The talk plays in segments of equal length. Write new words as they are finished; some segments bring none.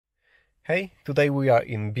Hey, today we are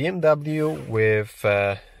in BMW with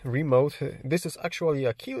remote. This is actually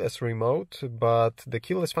a keyless remote, but the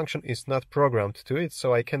keyless function is not programmed to it,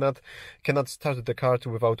 so I cannot start the car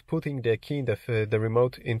without putting the key, the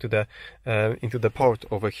remote into the port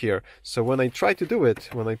over here. So when I try to do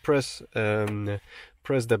it, when I press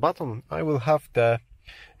the button, I will have the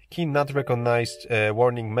key not recognized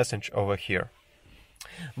warning message over here.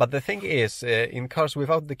 But the thing is, in cars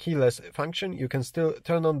without the keyless function, you can still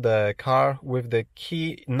turn on the car with the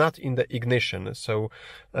key not in the ignition. So,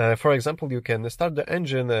 for example, you can start the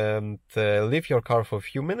engine and leave your car for a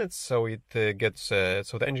few minutes, so it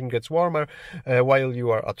so the engine gets warmer while you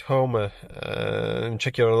are at home.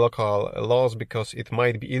 Check your local laws, because it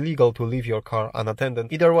might be illegal to leave your car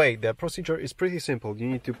unattended. Either way, the procedure is pretty simple. You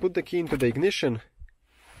need to put the key into the ignition,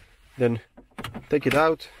 then take it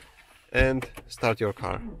out and start your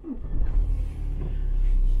car.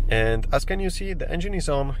 And as can you see, the engine is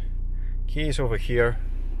on, key is over here,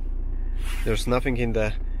 there's nothing in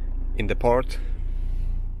the port,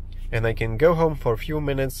 and I can go home for a few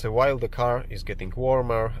minutes while the car is getting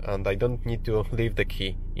warmer, and I don't need to leave the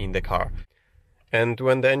key in the car. And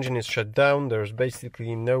when the engine is shut down, there's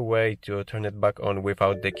basically no way to turn it back on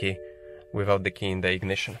without the key in the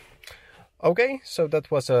ignition. Okay, so that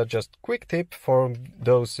was just quick tip for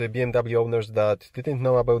those BMW owners that didn't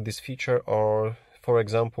know about this feature, or for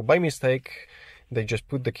example, by mistake, they just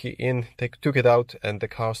put the key in, took it out, and the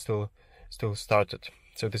car still started.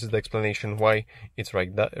 So this is the explanation why it's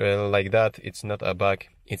like that. It's not a bug,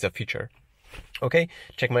 it's a feature. Okay,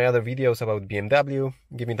 check my other videos about BMW,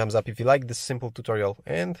 give me a thumbs up if you like this simple tutorial,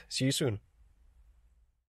 and see you soon.